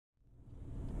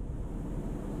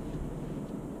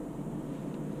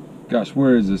Gosh,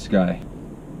 where is this guy?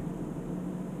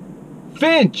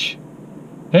 Finch!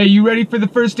 Hey, you ready for the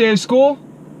first day of school?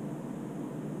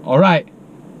 All right,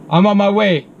 I'm on my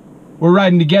way. We're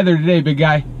riding together today, big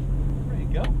guy. Ready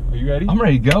to go? Are you ready? I'm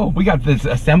ready to go. We got this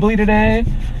assembly today.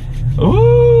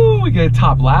 Ooh, we got to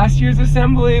top last year's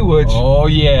assembly, which... Oh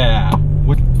yeah.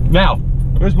 Now,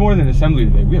 there's more than assembly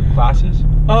today. We have classes.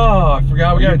 Oh, I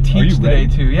forgot we got to teach today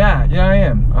too. Yeah, I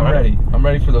am. I'm ready. I'm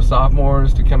ready for the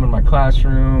sophomores to come in my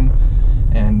classroom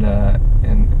and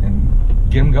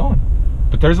get them going.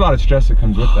 But there's a lot of stress that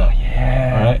comes with that.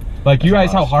 Yeah. All right. Like you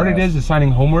guys, how hard it is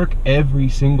assigning homework every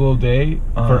single day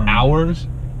for hours,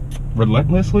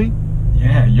 relentlessly.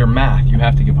 Yeah, your math, you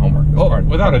have to give homework. Oh,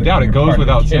 without a doubt, it goes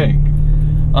without saying.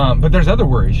 But there's other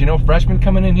worries. You know, freshmen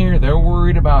coming in here, they're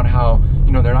worried about how,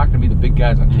 you know, they're not going to be the big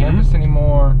guys on campus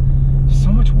anymore. So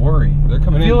much worry. They're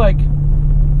coming in. I feel like,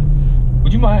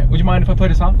 would you mind if I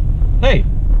played a song? Hey,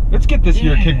 let's get this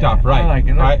year kicked off right. I like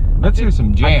it. All right, let's hear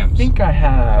some jams. I think I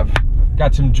have.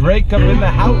 Got some Drake up in the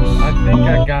house. I think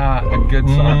I got a good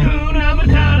song.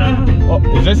 Oh,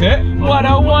 is this it? What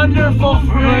a wonderful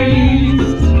phrase.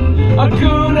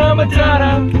 Hakuna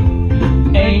Matata.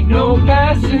 Ain't no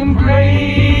passing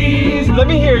grade. Let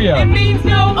me hear you. It means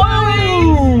no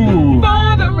worries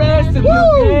for the rest of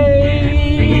your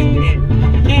days.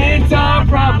 It's our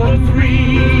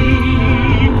problem-free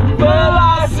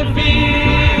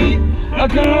philosophy.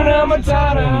 Hakuna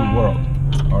Matata. World.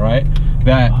 All right.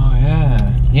 That. Oh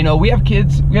yeah. You know, we have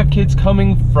kids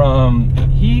coming from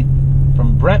Heath,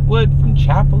 from Brentwood, from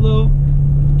Chapelo,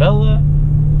 Bella,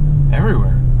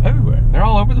 Everywhere. They're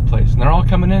all over the place, and they're all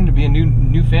coming in to be a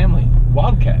new family.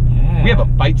 Wildcat. Yeah. We have a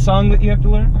fight song that you have to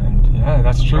learn. And yeah,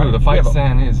 that's true. Right. The fight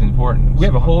stand is important. We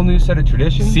have a whole new set of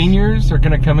traditions. Seniors are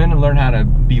gonna come in and learn how to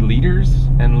be leaders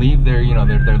and leave their, you know,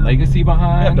 their legacy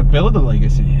behind. We have to build a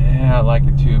legacy. Yeah, I like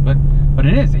it too. But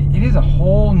it is a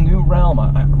whole new realm.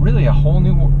 Really a whole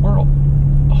new world.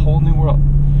 A whole new world.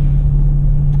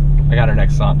 I got our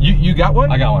next song. You got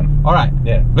one? I got one. All right.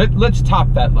 Yeah. Let's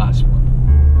top that last one.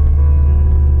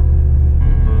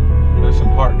 There's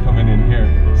some part coming in here.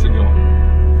 It's a good one.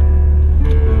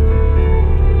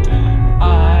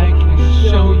 I can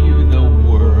show you the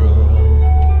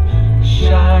world,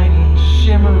 shining,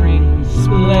 shimmering,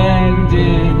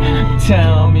 splendid.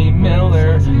 Tell me,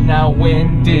 Miller, now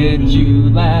when did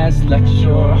you last let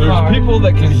your heart There's people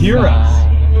that can hear us.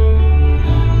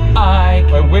 I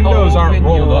can My windows aren't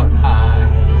rolled up.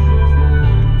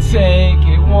 Eyes. Take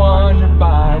it wonder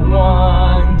by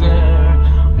wonder,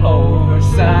 over,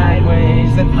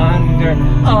 sideways, and under,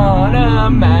 on a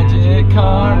magic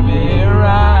carpet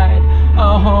ride,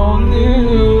 a whole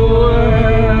new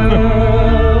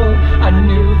world, a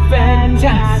new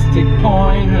fantastic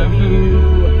point of view.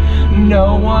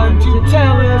 No one to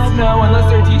tell us no, unless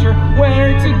they're a teacher,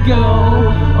 where to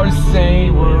go, or say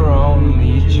we're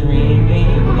only dreaming.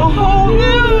 A whole new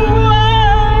world,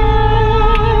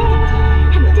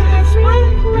 a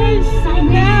desperate place I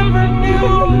never knew.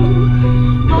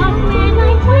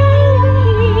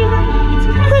 It's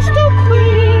crystal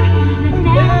clear, and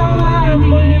now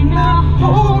I'm in a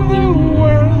whole new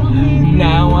world.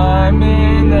 Now I'm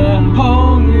in a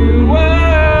whole new world.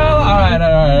 All right,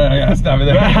 I gotta stop it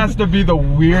there. That has to be the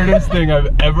weirdest thing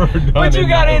I've ever done. But you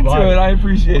got into it. I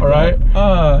appreciate it. All right.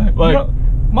 Like, you know,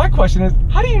 my question is,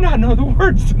 how do you not know the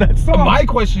words to that song? My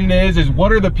question is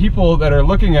what are the people that are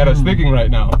looking at us thinking right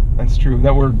now? That's true.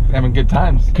 That we're having good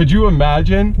times. Could you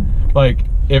imagine, like,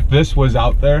 if this was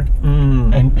out there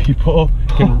and people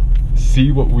can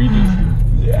see what we just do?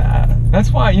 Yeah.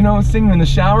 That's why, you know, singing in the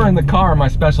shower and the car are my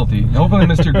specialty. Hopefully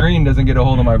Mr. Green doesn't get a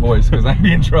hold of my voice, because I'd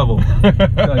be in trouble.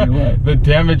 Tell you what. The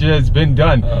damage has been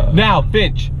done. Now,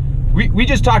 Finch, we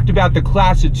just talked about the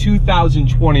class of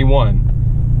 2021.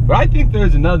 But I think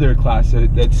there's another class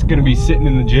that's going to be sitting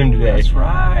in the gym today. That's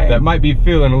right. That might be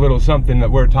feeling a little something that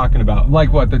we're talking about.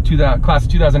 Like what, the class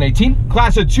of 2018?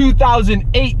 Class of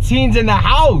 2018's in the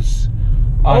house.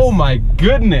 Oh my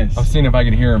goodness. I was seeing if I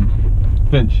could hear him.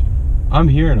 Finch, I'm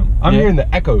hearing them. I'm hearing the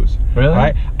echoes. Really?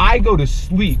 Right? I go to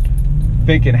sleep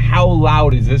thinking, how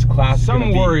loud is this class gonna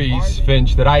be? Some worries,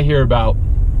 Finch, that I hear about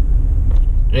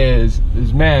is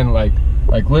man, like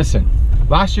listen.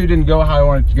 Last year didn't go how I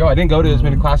wanted to go. I didn't go to as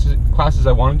many classes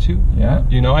I wanted to. Yeah.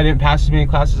 You know, I didn't pass as many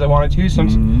classes I wanted to.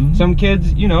 Some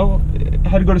kids, you know,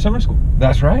 had to go to summer school.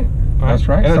 That's right. That's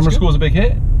right. And Summer school's a big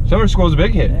hit. Summer school's a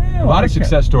big hit. Yeah, a lot of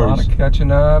success stories. A lot of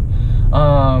catching up.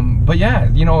 But yeah,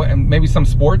 you know, and maybe some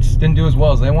sports didn't do as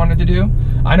well as they wanted to do.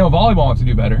 I know volleyball wants to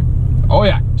do better. Oh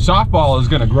yeah, softball is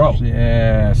gonna grow.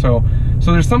 Yeah, so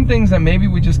there's some things that maybe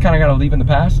we just kind of got to leave in the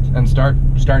past and start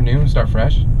new and start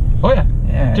fresh. Oh yeah.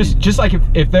 Yeah. Just like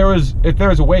if there was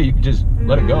a way, you could just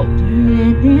let it go.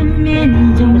 Let them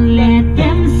in, don't let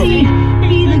them see.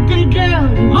 Be the good girl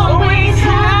you always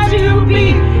have to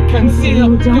be.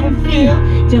 Conceal, don't feel,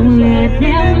 don't let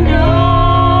them know.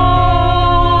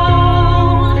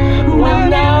 Well,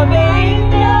 now they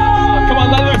know. Come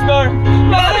on, let her start.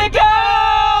 Let it go,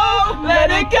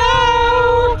 let it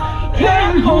go.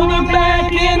 Can't hold them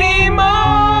back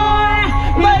anymore.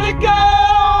 Let it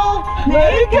go,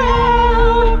 let it go.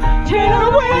 Turn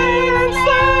away and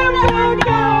slam the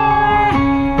door.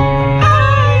 I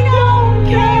don't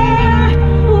care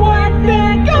what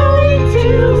they're going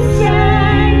to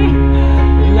say.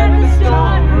 Let the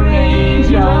storm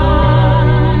rage on.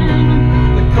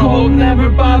 The cold never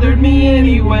bothered me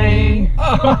anyway.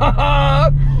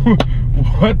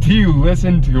 What do you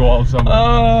listen to all summer?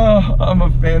 I'm a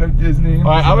fan of Disney. All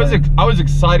right, I was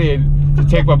excited to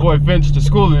take my boy Finch to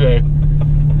school today.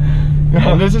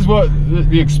 And this is what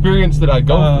the experience that I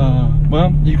go through.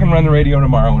 Well, you can run the radio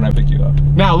tomorrow when I pick you up.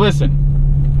 Now listen,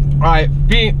 all right,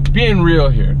 being real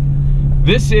here,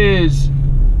 this is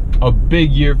a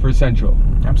big year for Central.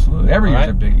 Absolutely, every year's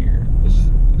a big year.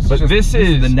 This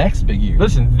is the next big year.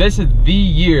 Listen, this is the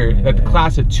year that the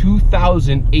class of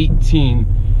 2018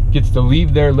 gets to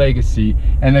leave their legacy,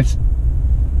 and it's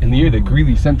in the year that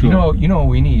Greeley Central. You know what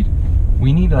we need?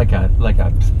 We need like a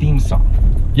theme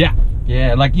song. Yeah.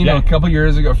 Yeah, like you know, a few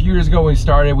years ago when we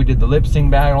started, we did the lip sync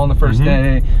battle on the first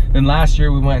day. Then last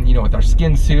year we went, with our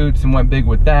skin suits and went big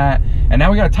with that. And now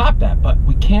we gotta top that, but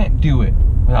we can't do it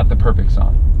without the perfect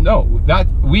song. No,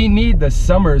 we need the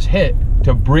summer's hit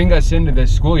to bring us into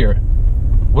this school year.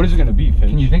 What is it gonna be, Finch?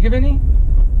 Can you think of any?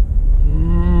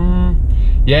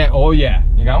 Yeah, oh yeah.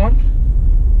 You got one?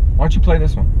 Why don't you play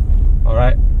this one? All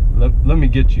right, let me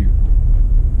get you.